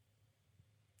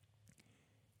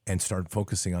and start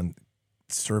focusing on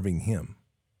serving him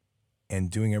and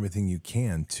doing everything you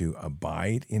can to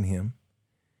abide in him.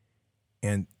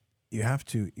 And you have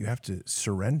to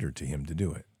surrender to him to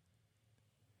do it.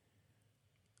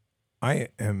 I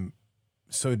am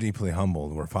so deeply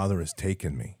humbled where Father has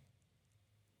taken me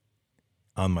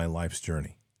on my life's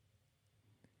journey.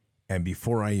 And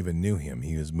before I even knew him,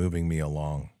 he was moving me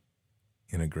along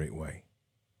in a great way.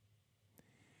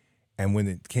 And when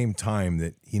it came time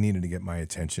that he needed to get my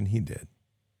attention, he did.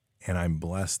 And I'm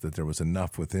blessed that there was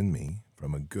enough within me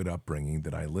from a good upbringing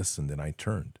that I listened and I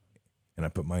turned and I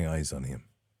put my eyes on him.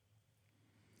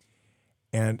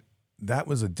 And that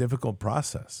was a difficult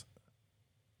process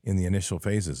in the initial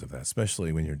phases of that,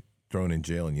 especially when you're thrown in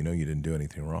jail and you know you didn't do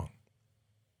anything wrong.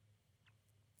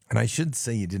 And I should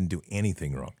say you didn't do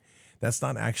anything wrong. That's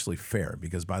not actually fair,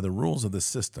 because by the rules of the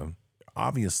system,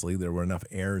 obviously there were enough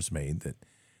errors made that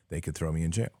they could throw me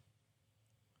in jail.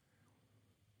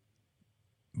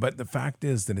 But the fact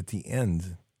is that at the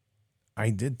end, I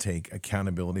did take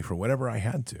accountability for whatever I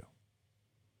had to.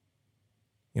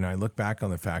 I look back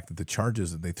on the fact that the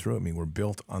charges that they threw at me were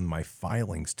built on my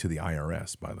filings to the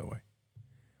IRS, by the way,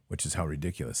 which is how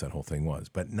ridiculous that whole thing was.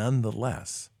 But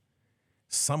nonetheless,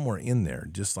 somewhere in there,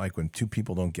 just like when two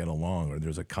people don't get along or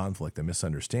there's a conflict, a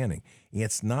misunderstanding,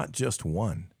 it's not just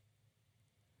one.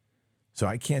 So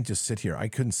I can't just sit here. I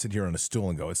couldn't sit here on a stool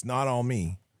and go, it's not all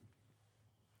me.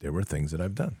 There were things that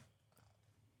I've done,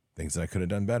 things that I could have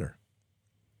done better.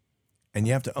 And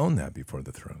you have to own that before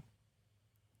the throne.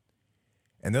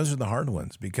 And those are the hard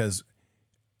ones, because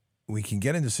we can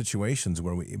get into situations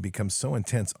where it becomes so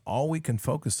intense, all we can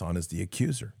focus on is the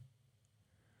accuser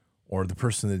or the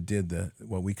person that did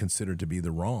what we consider to be the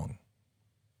wrong.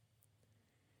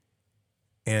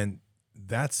 And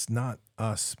that's not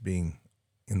us being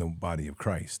in the body of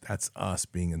Christ. That's us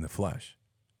being in the flesh.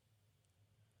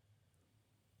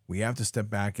 We have to step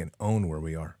back and own where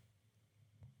we are.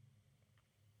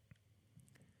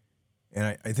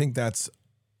 And I think that's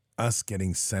us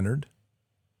getting centered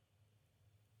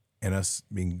and us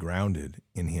being grounded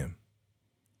in him.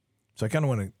 So I kind of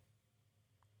want to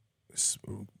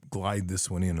glide this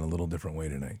one in a little different way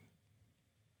tonight.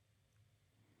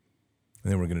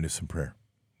 And then we're going to do some prayer.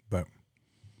 But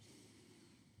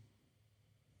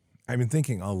I've been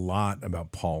thinking a lot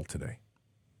about Paul today,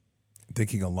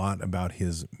 thinking a lot about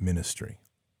his ministry.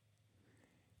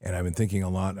 And I've been thinking a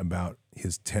lot about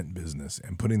his tent business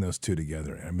and putting those two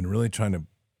together. And I've been really trying to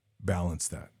balance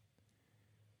that.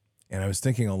 And I was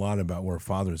thinking a lot about where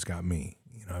Father's got me.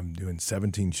 I'm doing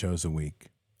 17 shows a week.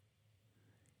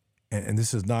 And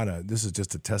this is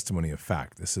just a testimony of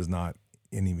fact. This is not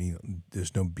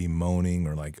there's no bemoaning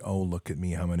or like, oh, look at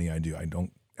me, how many I do.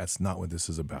 That's not what this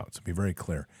is about. So be very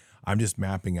clear. I'm just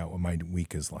mapping out what my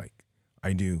week is like.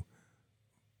 I do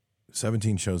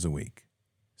 17 shows a week.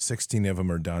 16 of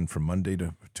them are done from Monday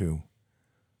to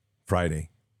Friday.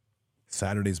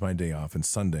 Saturday's my day off, and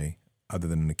Sunday, other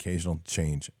than an occasional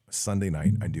change, Sunday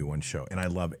night I do one show, and I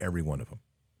love every one of them.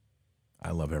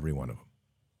 I love every one of them.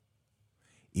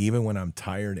 Even when I'm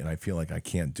tired and I feel like I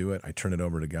can't do it, I turn it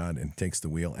over to God and takes the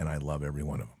wheel, and I love every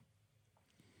one of them.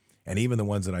 And even the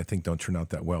ones that I think don't turn out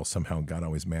that well, somehow God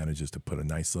always manages to put a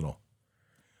nice little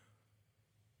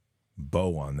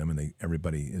bow on them, and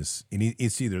everybody is. And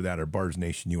it's either that or Bars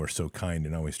Nation, you are so kind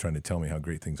and always trying to tell me how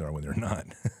great things are when they're not.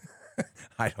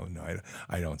 I don't know.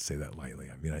 I don't say that lightly.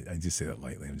 I mean, I just say that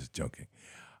lightly. I'm just joking.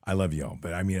 I love y'all,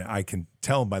 but I mean, I can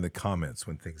tell by the comments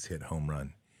when things hit home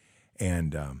run,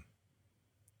 and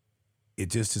it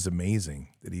just is amazing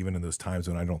that even in those times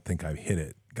when I don't think I've hit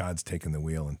it, God's taken the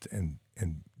wheel and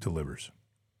delivers.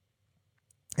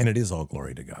 And it is all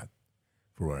glory to God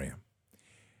for where I am.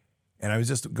 And I was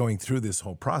just going through this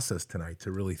whole process tonight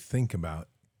to really think about,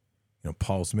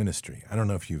 Paul's ministry. I don't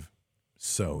know if you've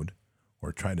sewed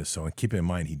or tried to sew. And keep in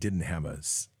mind, he didn't have a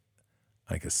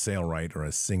Sailrite or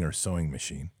a Singer sewing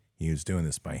machine. He was doing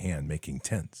this by hand, making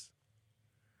tents.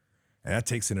 And that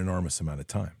takes an enormous amount of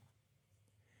time.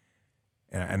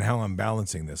 And how I'm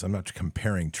balancing this, I'm not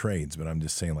comparing trades, but I'm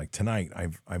just saying, like tonight,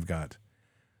 I've got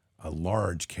a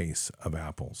large case of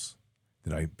apples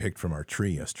that I picked from our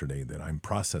tree yesterday that I'm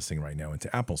processing right now into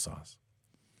applesauce.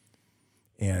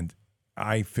 And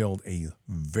I filled a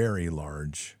very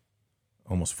large,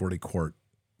 almost 40-quart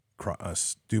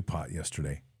stew pot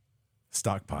yesterday,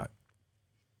 stock pot,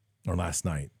 or last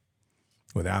night,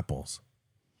 with apples.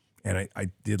 And I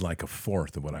did like a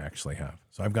fourth of what I actually have.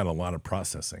 So I've got a lot of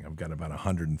processing. I've got about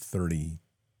 130,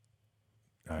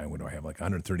 what do I have, like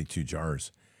 132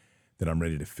 jars that I'm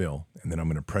ready to fill. And then I'm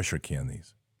going to pressure can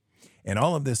these. And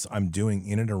all of this I'm doing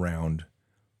in and around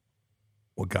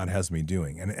what God has me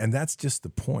doing. And that's just the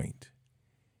point,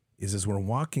 is as we're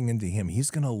walking into him, he's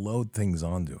going to load things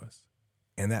onto us.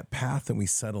 And that path that we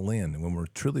settle in, when we're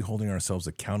truly holding ourselves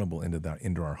accountable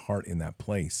into our heart in that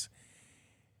place,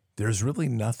 there's really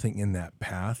nothing in that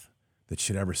path that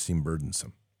should ever seem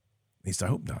burdensome. At least I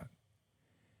hope not.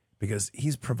 Because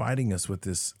he's providing us with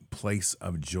this place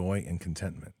of joy and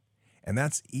contentment. And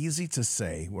that's easy to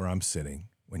say where I'm sitting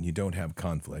when you don't have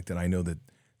conflict. And I know that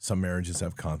some marriages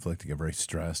have conflict, they get very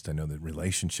stressed. I know that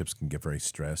relationships can get very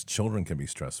stressed. Children can be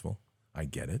stressful. I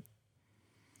get it.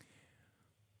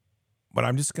 But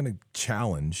I'm just going to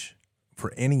challenge,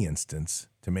 for any instance,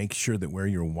 to make sure that where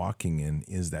you're walking in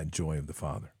is that joy of the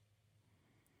Father.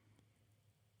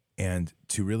 And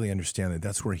to really understand that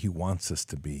that's where he wants us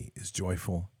to be, is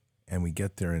joyful. And we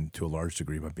get there to a large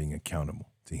degree by being accountable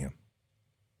to him.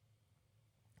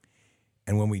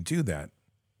 And when we do that,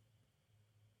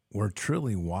 we're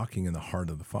truly walking in the heart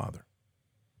of the Father.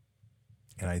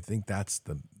 And I think that's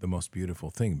the most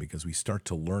beautiful thing, because we start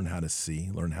to learn how to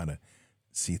see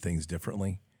things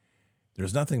differently.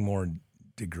 There's nothing more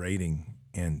degrading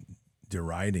and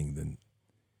deriding than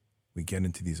we get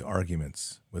into these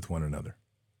arguments with one another.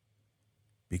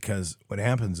 Because what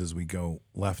happens is we go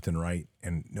left and right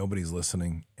and nobody's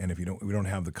listening. And if we don't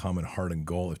have the common heart and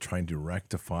goal of trying to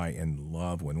rectify and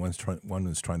love, when one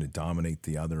is trying to dominate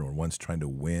the other, or one's trying to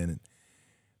win,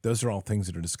 those are all things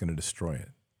that are just going to destroy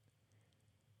it.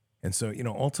 And so,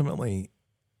 ultimately,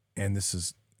 and this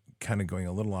is kind of going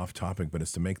a little off topic, but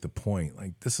it's to make the point,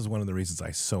 like, this is one of the reasons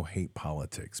I so hate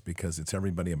politics, because it's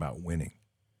everybody about winning.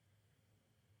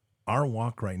 Our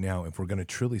walk right now, if we're going to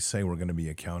truly say we're going to be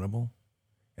accountable,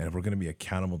 and if we're going to be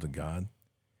accountable to God,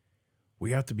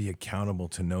 we have to be accountable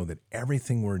to know that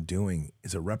everything we're doing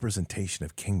is a representation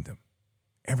of kingdom.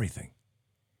 Everything.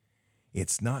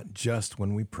 It's not just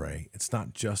when we pray. It's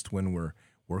not just when we're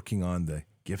working on the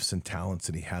gifts and talents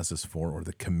that he has us for, or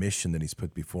the commission that he's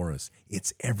put before us.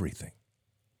 It's everything.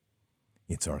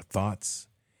 It's our thoughts.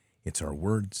 It's our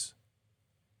words.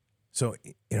 So,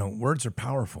 words are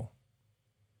powerful.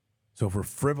 So if we're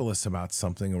frivolous about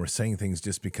something, or we're saying things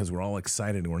just because we're all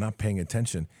excited and we're not paying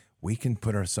attention, we can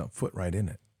put our foot right in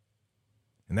it.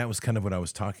 And that was kind of what I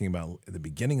was talking about at the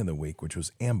beginning of the week, which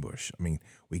was ambush. I mean,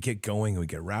 we get going, we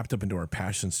get wrapped up into our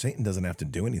passions. Satan doesn't have to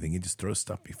do anything. He just throws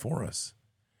stuff before us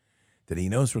that he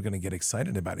knows we're going to get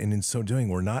excited about. And in so doing,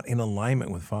 we're not in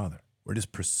alignment with Father. We're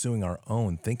just pursuing our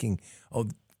own, thinking, oh,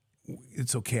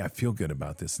 it's okay, I feel good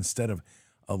about this, instead of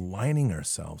aligning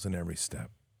ourselves in every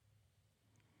step.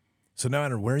 So no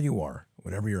matter where you are,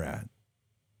 whatever you're at,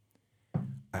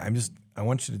 I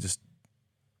want you to just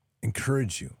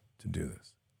encourage you to do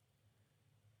this.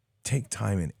 Take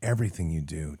time in everything you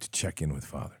do to check in with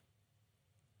Father.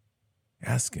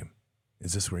 Ask him,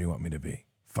 is this where you want me to be?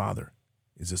 Father,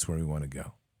 is this where we want to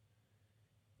go?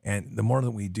 And the more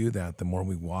that we do that, the more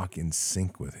we walk in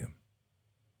sync with him.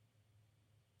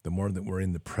 The more that we're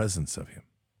in the presence of him.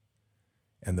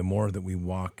 And the more that we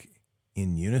walk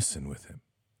in unison with him.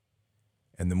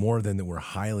 And the more then that we're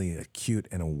highly acute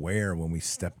and aware when we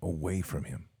step away from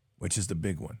him, which is the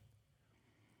big one.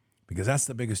 Because that's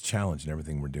the biggest challenge in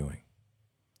everything we're doing.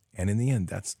 And in the end,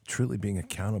 that's truly being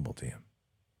accountable to him.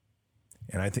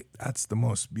 And I think that's the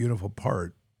most beautiful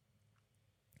part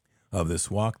of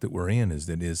this walk that we're in, is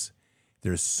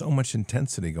there's so much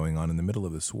intensity going on in the middle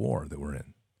of this war that we're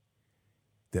in,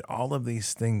 that all of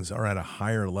these things are at a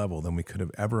higher level than we could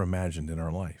have ever imagined in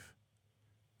our life.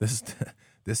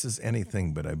 This is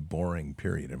anything but a boring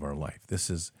period of our life. This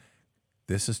is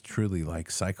truly like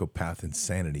psychopath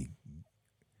insanity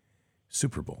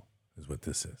Super Bowl is what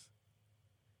this is.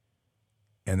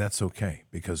 And that's okay,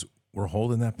 because we're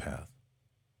holding that path.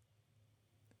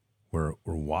 We're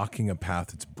walking a path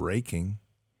that's breaking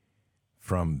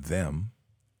from them,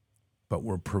 but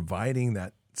we're providing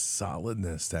that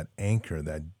solidness, that anchor,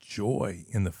 that joy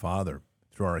in the Father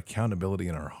through our accountability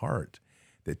in our heart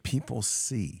that people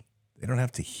see. They don't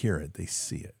have to hear it, they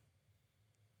see it.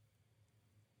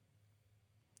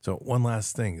 So one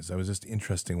last thing is, I was just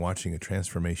interested watching a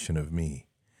transformation of me.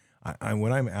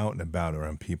 When I'm out and about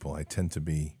around people, I tend to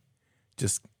be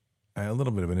just a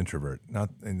little bit of an introvert.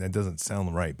 And that doesn't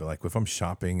sound right, but like if I'm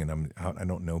shopping and I'm out, I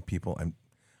don't know people.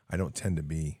 I don't tend to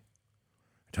be.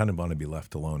 I kind of want to be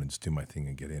left alone and just do my thing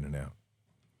and get in and out.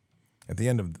 At the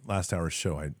end of last hour's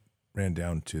show, I ran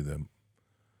down to the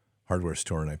hardware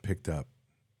store and I picked up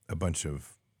a bunch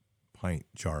of pint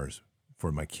jars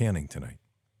for my canning tonight.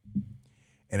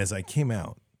 And as I came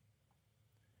out,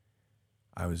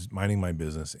 I was minding my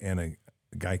business, and a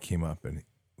guy came up and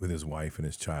with his wife and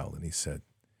his child, and he said,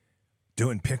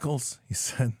 "Doing pickles?" he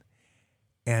said.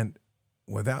 And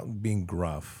without being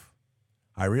gruff,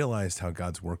 I realized how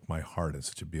God's worked my heart in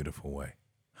such a beautiful way.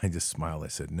 I just smiled. I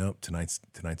said, "Nope, tonight's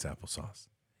applesauce."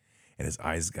 And his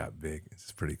eyes got big.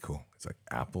 It's pretty cool. It's like,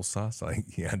 applesauce?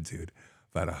 Like, yeah, dude,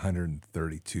 about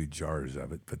 132 jars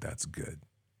of it, but that's good.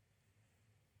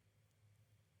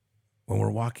 When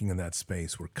we're walking in that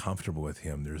space, we're comfortable with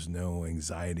him. There's no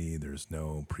anxiety. There's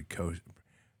no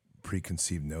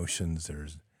preconceived notions.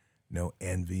 There's no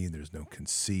envy. There's no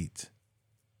conceit.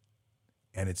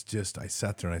 And it's just, I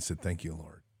sat there and I said, "Thank you,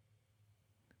 Lord."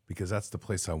 Because that's the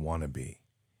place I want to be.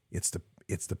 It's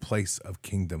the place of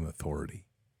kingdom authority.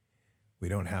 We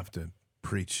don't have to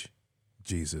preach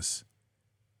Jesus.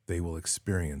 They will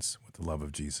experience what the love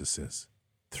of Jesus is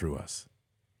through us.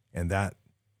 And that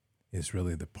is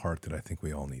really the part that I think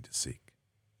we all need to seek.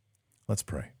 Let's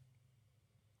pray.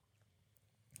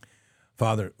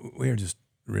 Father, we are just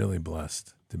really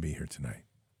blessed to be here tonight.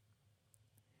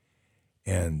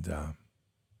 And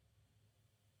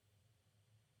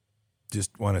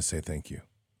just want to say thank you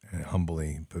and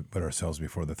humbly put ourselves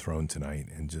before the throne tonight.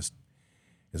 And just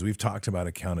as we've talked about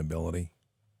accountability,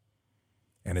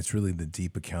 and it's really the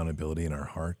deep accountability in our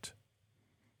heart.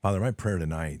 Father, my prayer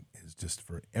tonight is just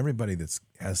for everybody that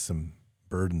has some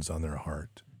burdens on their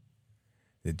heart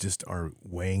that just are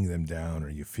weighing them down, or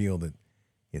you feel that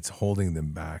it's holding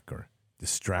them back or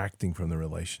distracting from the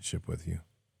relationship with you.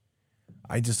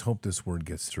 I just hope this word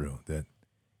gets through, that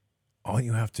all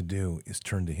you have to do is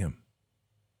turn to him.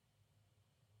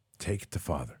 Take it to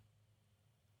Father.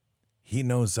 He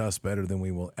knows us better than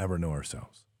we will ever know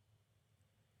ourselves.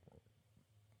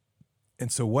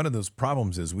 And so one of those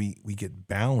problems is we get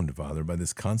bound, Father, by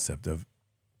this concept of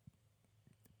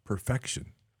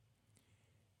perfection.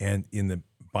 And in the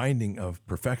binding of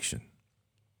perfection,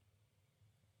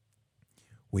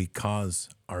 we cause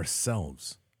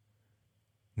ourselves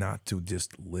not to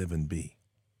just live and be.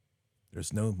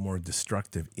 There's no more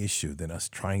destructive issue than us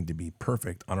trying to be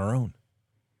perfect on our own.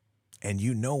 And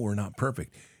you know we're not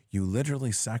perfect. You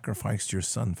literally sacrificed your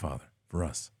son, Father, for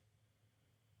us.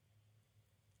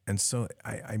 And so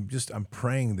I'm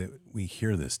praying that we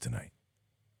hear this tonight,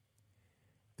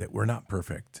 that we're not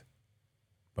perfect,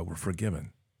 but we're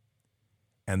forgiven.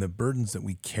 and the burdens that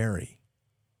we carry,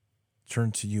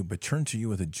 turn to you, but turn to you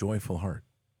with a joyful heart.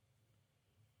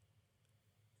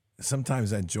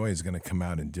 Sometimes that joy is going to come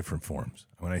out in different forms.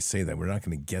 When I say that, we're not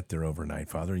going to get there overnight,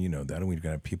 Father. You know that. And we're going to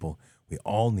have people, we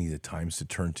all need at times to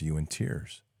turn to you in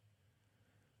tears.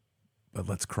 But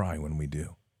let's cry when we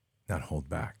do, not hold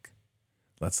back.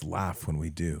 Let's laugh when we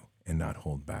do and not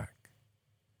hold back.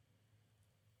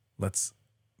 Let's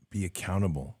be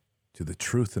accountable to the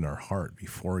truth in our heart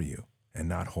before you and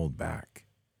not hold back.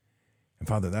 And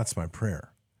Father, that's my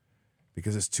prayer,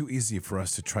 because it's too easy for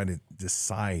us to try to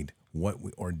decide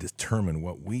or determine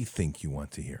what we think you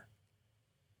want to hear,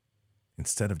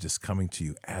 instead of just coming to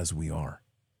you as we are.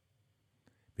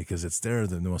 Because it's there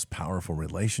that the most powerful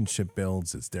relationship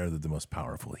builds. It's there that the most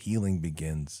powerful healing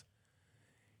begins,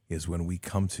 is when we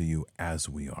come to you as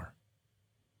we are.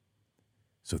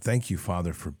 So thank you,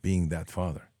 Father, for being that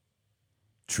Father,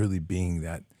 truly being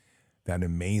that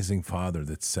amazing Father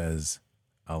that says,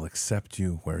 I'll accept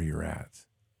you where you're at,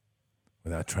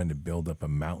 without trying to build up a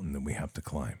mountain that we have to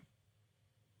climb.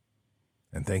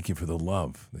 And thank you for the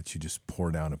love that you just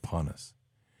poured out upon us.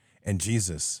 And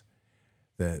Jesus,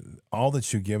 that all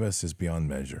that you give us is beyond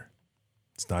measure.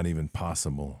 It's not even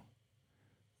possible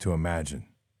to imagine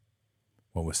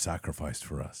what was sacrificed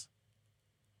for us.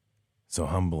 So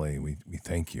humbly, we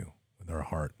thank you with our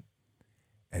heart,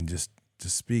 and just to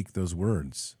speak those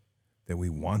words that we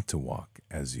want to walk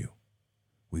as you.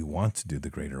 We want to do the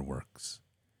greater works.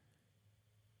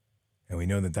 And we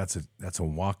know that that's a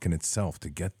walk in itself to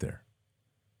get there.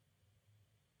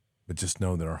 But just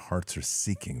know that our hearts are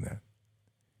seeking that.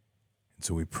 And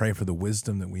so we pray for the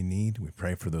wisdom that we need. We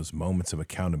pray for those moments of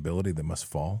accountability that must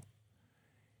fall.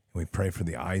 And we pray for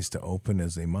the eyes to open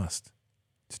as they must,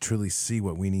 to truly see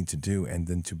what we need to do, and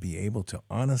then to be able to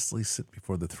honestly sit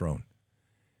before the throne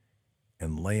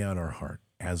and lay out our heart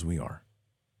as we are,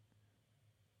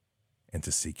 and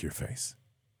to seek your face.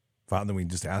 Father, we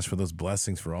just ask for those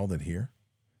blessings for all that hear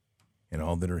and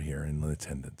all that are here in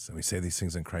attendance. And we say these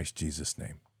things in Christ Jesus'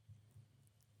 name.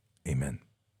 Amen.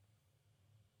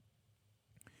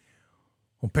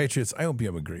 Well, Patriots, I hope you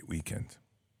have a great weekend.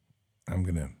 I'm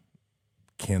going to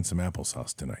can some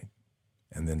applesauce tonight.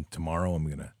 And then tomorrow I'm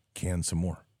going to can some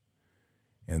more.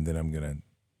 And then I'm going to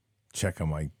check on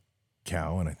my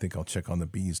cow, and I think I'll check on the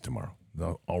bees tomorrow.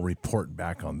 I'll report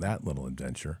back on that little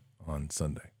adventure on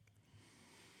Sunday.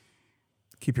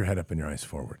 Keep your head up and your eyes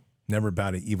forward. Never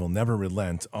bow to evil, never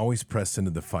relent, always press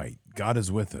into the fight. God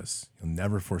is with us. He'll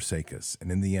never forsake us.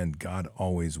 And in the end, God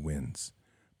always wins.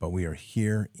 But we are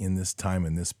here in this time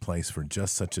and this place for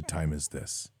just such a time as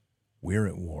this. We're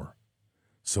at war.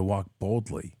 So walk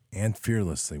boldly and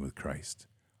fearlessly with Christ.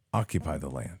 Occupy the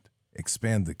land.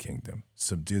 Expand the kingdom.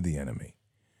 Subdue the enemy.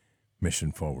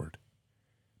 Mission forward.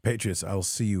 Patriots, I'll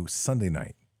see you Sunday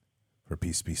night for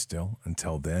Peace Be Still.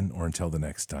 Until then, or until the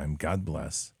next time, God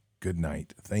bless. Good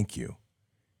night. Thank you.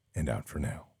 And out for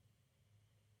now.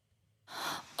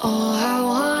 Oh, I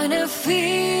wanna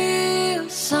feel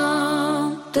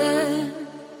something.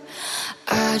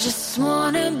 I just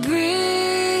wanna breathe.